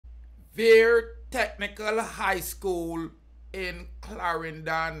Vere Technical High School in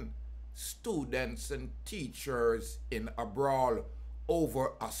Clarendon. Students and teachers in a brawl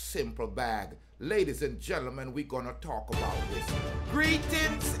over a simple bag. Ladies and gentlemen, we're going to talk about this.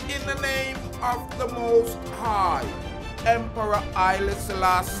 Greetings in the name of the Most High, Emperor Haile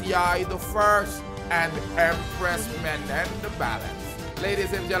Selassie I and Empress Menen the Balance.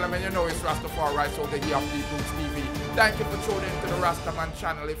 Ladies and gentlemen, you know it's Rastafari, so the Year of the Boots TV. Thank you for tuning into the Rastaman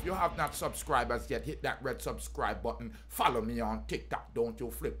channel. If you have not subscribed as yet, hit that red subscribe button. Follow me on TikTok. Don't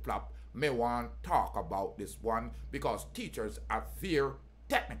you flip-flop. May want to talk about this one because teachers at Vere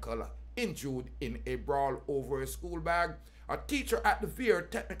Technical injured in a brawl over a school bag. A teacher at the Vere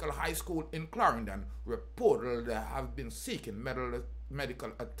Technical High School in Clarendon reportedly have been seeking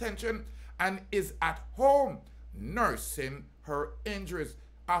medical attention and is at home nursing her injuries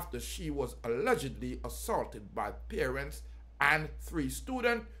after she was allegedly assaulted by parents and 3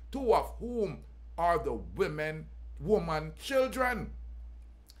 students, 2 of whom are the woman children.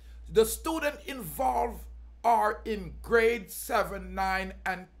 The students involved are in grade 7, 9,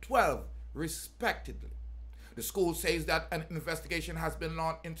 and 12, respectively. The school says that an investigation has been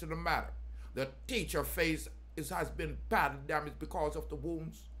launched into the matter. The teacher face has been badly damaged because of the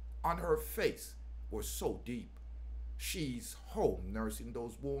wounds on her face were so deep. She's home nursing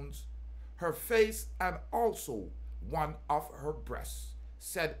those wounds. Her face and also one of her breasts,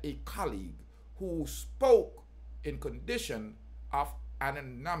 said a colleague who spoke in condition of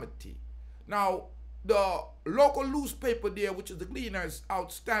anonymity. Now, the local newspaper there, which is the Gleaner, is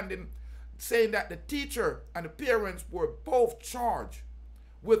outstanding, saying that the teacher and the parents were both charged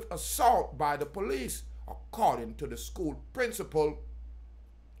with assault by the police, according to the school principal,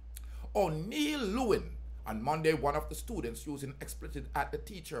 O'Neill Lewin. On Monday, one of the students using expletive at the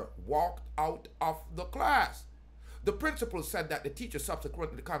teacher walked out of the class. The principal said that the teacher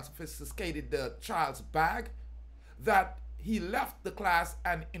subsequently confiscated the child's bag, that he left the class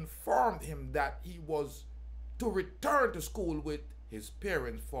and informed him that he was to return to school with his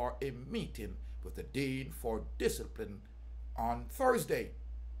parents for a meeting with the dean for discipline on Thursday.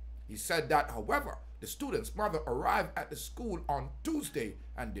 He said that, however, the student's mother arrived at the school on Tuesday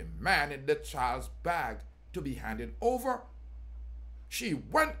and demanded the child's bag to be handed over. She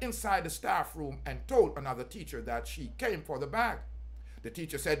went inside the staff room and told another teacher that she came for the bag. The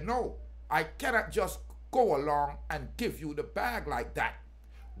teacher said, "No, I cannot just go along and give you the bag like that.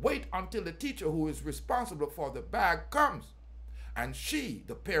 Wait until the teacher who is responsible for the bag comes." And she,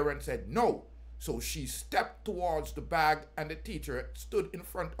 the parent, said no. So she stepped towards the bag and the teacher stood in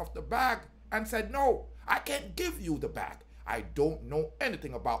front of the bag and said, "No, I can't give you the bag. I don't know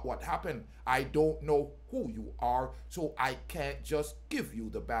anything about what happened. I don't know who you are, so I can't just give you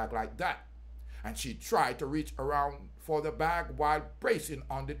the bag like that." And she tried to reach around for the bag while bracing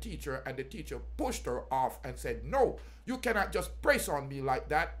on the teacher, and the teacher pushed her off and said, "No, you cannot just brace on me like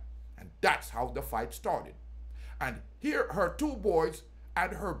that." And that's how the fight started. And here her 2 boys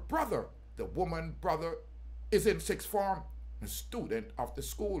and her brother, the woman brother, is in 6th form, a student of the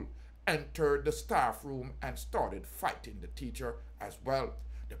school, entered the staff room and started fighting the teacher as well.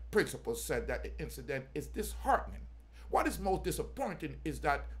 The principal said that the incident is disheartening. What is most disappointing is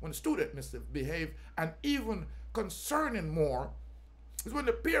that when the student misbehaved, and even concerning more, is when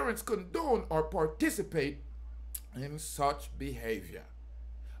the parents condone or participate in such behavior.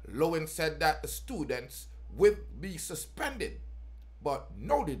 Lowen said that the students will be suspended, but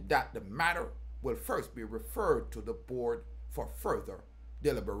noted that the matter will first be referred to the board for further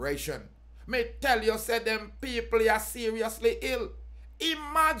deliberation. Me tell you, said them people are seriously ill.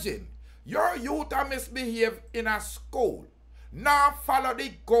 Imagine your youth are misbehave in a school. Now follow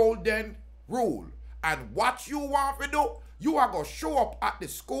the golden rule. And what you want to do, you are going to show up at the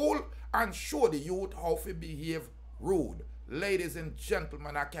school and show the youth how to behave rude. Ladies and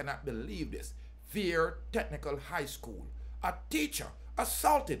gentlemen, I cannot believe this. Vere Technical High School. A teacher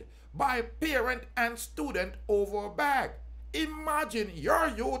assaulted by a parent and student over a bag. Imagine your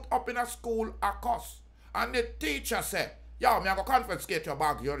youth up in a school a cuss, and the teacher said, "Yo, me I go confiscate your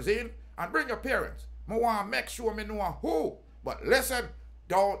bag, you see, and bring your parents. Me want to make sure me know who." But listen,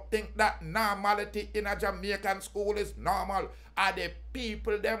 don't think that normality in a Jamaican school is normal. Are the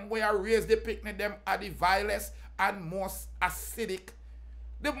people them where raise the picnic them are the vilest and most acidic.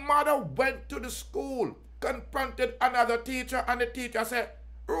 The mother went to the school, confronted another teacher, and the teacher said,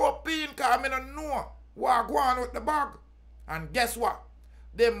 "European, cause me no know what go on with the bag." And guess what?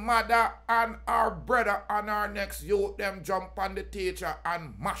 The mother and our brother and our next youth, them jump on the teacher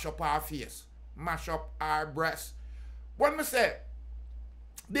and mash up our face, mash up our breast. When me say,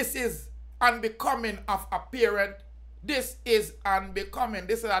 this is unbecoming of a parent This is unbecoming.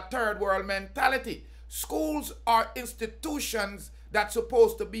 This is a third world mentality. Schools are institutions that's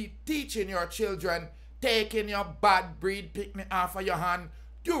supposed to be teaching your children, taking your bad breed picnic off of your hand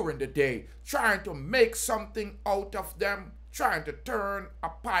during the day, trying to make something out of them, trying to turn a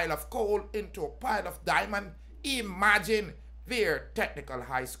pile of coal into a pile of diamond. Imagine Vere Technical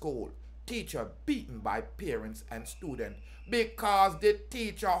High School, teacher beaten by parents and students because the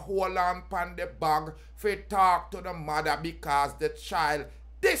teacher hold on pan the bag for talk to the mother because the child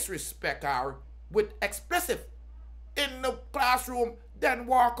disrespect her with expressive in the classroom, then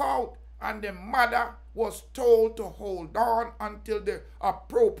walk out. And the mother was told to hold on until the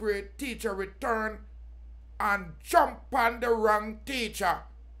appropriate teacher returned and jump on the wrong teacher.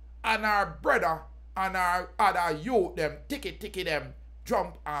 And our brother and our other youth, them, ticky them,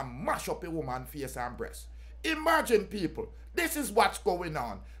 jump and mash up a woman's face and breast. Imagine, people, this is what's going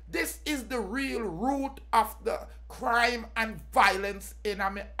on. This is the real root of the crime and violence in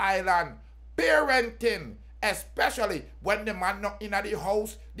our island. Parenting, especially when the man not in the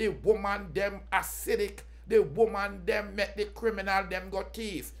house, the woman them acidic, the woman them make the criminal them go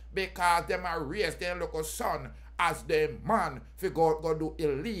thief because them are raised their local son as the man fi go do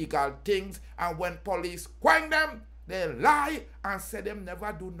illegal things, and when police quang them, they lie and say them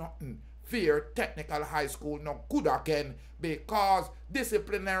never do nothing. Vere Technical High School no good again because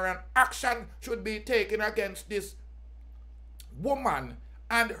disciplinary action should be taken against this woman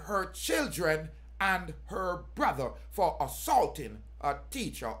and her children and her brother for assaulting a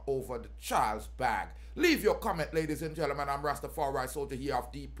teacher over the child's bag. Leave your comment, ladies and gentlemen. I'm Rastafari Soldier here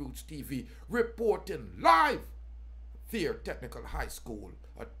of Deep Roots TV, reporting live. Vere Technical High School,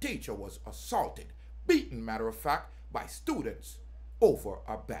 a teacher was assaulted, beaten, matter of fact, by students over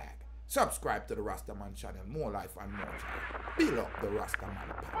a bag. Subscribe to the Rastaman channel. More life and more joy. Build up the Rastaman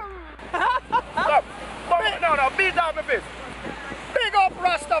power. No, beat down the fist. Big up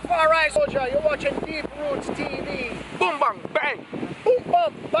Rastafari Soldier. You're watching Deep Roots TV. Boom bang bang. Boom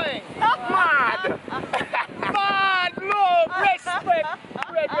bang bang. Mad. Mad love, respect,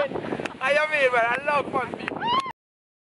 brethren. I mean, man, I love fun people.